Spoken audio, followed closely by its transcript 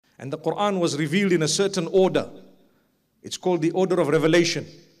And the Quran was revealed in a certain order. It's called the order of revelation.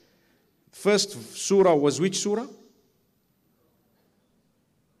 First surah was which surah?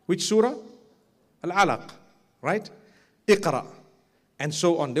 Which surah? Al-Alaq, right? Iqra, and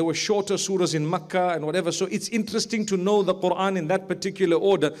so on. There were shorter surahs in Makkah and whatever. So it's interesting to know the Quran in that particular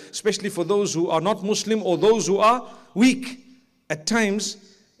order, especially for those who are not Muslim or those who are weak. At times,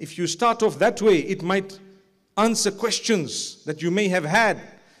 if you start off that way, it might answer questions that you may have had.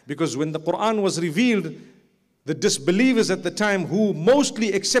 Because when the Quran was revealed, the disbelievers at the time who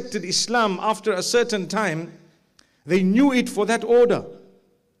mostly accepted Islam after a certain time, they knew it for that order.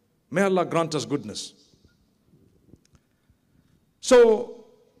 May Allah grant us goodness. So,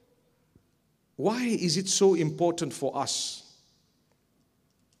 why is it so important for us?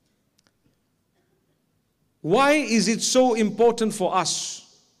 Why is it so important for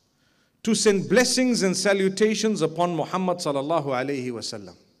us to send blessings and salutations upon Muhammad sallallahu alaihi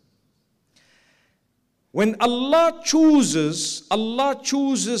wasallam? When Allah chooses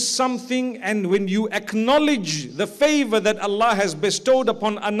something, and when you acknowledge the favor that Allah has bestowed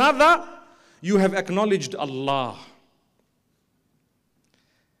upon another, you have acknowledged Allah.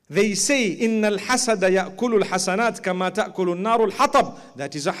 They say, إِنَّ الْحَسَدَ يَأْكُلُ الْحَسَنَاتِ كَمَا تَأْكُلُ النَّارُ الْحَطَبِ.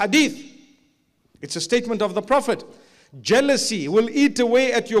 That is a hadith. It's a statement of the Prophet. Jealousy will eat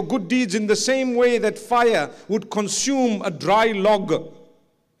away at your good deeds in the same way that fire would consume a dry log.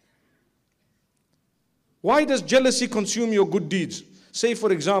 Why does jealousy consume your good deeds? Say,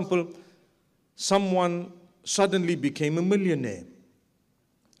 for example, someone suddenly became a millionaire.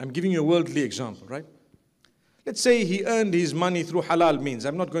 I'm giving you a worldly example, right? Let's say he earned his money through halal means.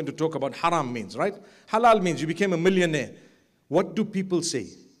 I'm not going to talk about haram means, right? Halal means you became a millionaire. What do people say?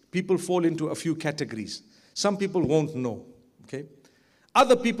 People fall into a few categories. Some people won't know, okay?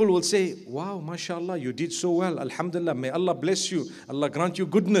 Other people will say, wow, mashallah, you did so well. Alhamdulillah, may Allah bless you. Allah grant you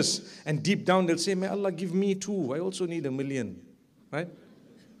goodness. And deep down they'll say, may Allah give me too. I also need 1 million, right?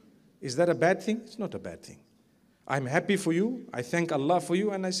 Is that a bad thing? It's not a bad thing. I'm happy for you. I thank Allah for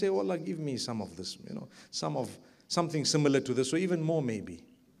you. And I say, oh Allah, give me some of this, something similar to this, or even more maybe.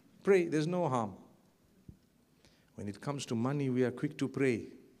 Pray, there's no harm. When it comes to money, we are quick to pray.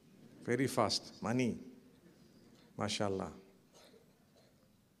 Very fast. Money. MashaAllah.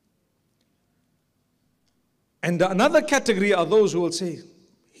 And another category are those who will say,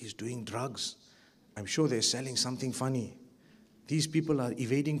 he's doing drugs. I'm sure they're selling something funny. These people are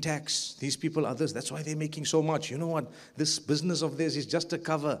evading tax. These people are this. That's why they're making so much. You know what? This business of theirs is just a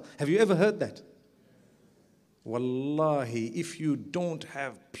cover. Have you ever heard that? Wallahi, if you don't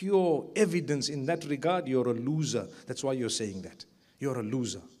have pure evidence in that regard, you're a loser. That's why you're saying that. You're a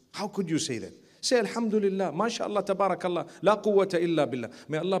loser. How could you say that? Say Alhamdulillah, MashaAllah, Tabarakallah, La quwwata illa billah.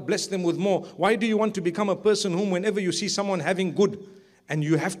 May Allah bless them with more. Why do you want to become a person whom whenever you see someone having good and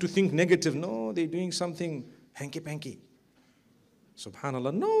you have to think negative? No, they're doing something hanky-panky.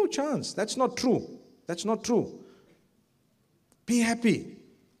 Subhanallah, no chance. That's not true. That's not true. Be happy.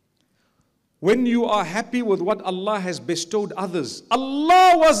 When you are happy with what Allah has bestowed others,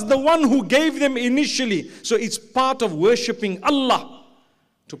 Allah was the one who gave them initially. So it's part of worshipping Allah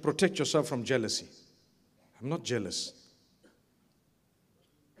to protect yourself from jealousy. I'm not jealous.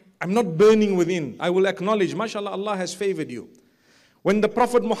 I'm not burning within. I will acknowledge, mashallah, Allah has favored you. When the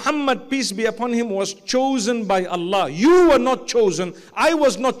Prophet Muhammad, peace be upon him, was chosen by Allah, you were not chosen, I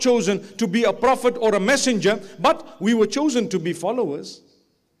was not chosen to be a prophet or a messenger, but we were chosen to be followers.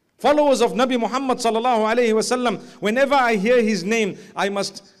 Followers of Nabi Muhammad sallallahu alayhi wasallam. Whenever I hear his name, I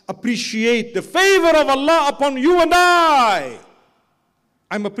must appreciate the favor of Allah upon you and I.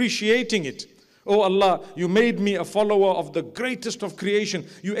 I'm appreciating it. Oh Allah, you made me a follower of the greatest of creation.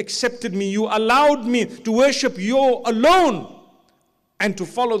 You accepted me. You allowed me to worship you alone and to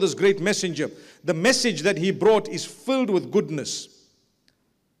follow this great messenger. The message that he brought is filled with goodness.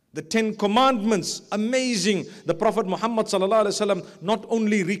 The 10 commandments, amazing. The Prophet Muhammad sallallahu alaihi wasallam not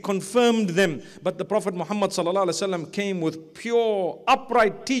only reconfirmed them, but the Prophet Muhammad sallallahu alaihi wasallam came with pure,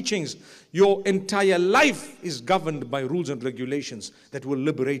 upright teachings. Your entire life is governed by rules and regulations that will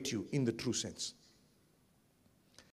liberate you in the true sense.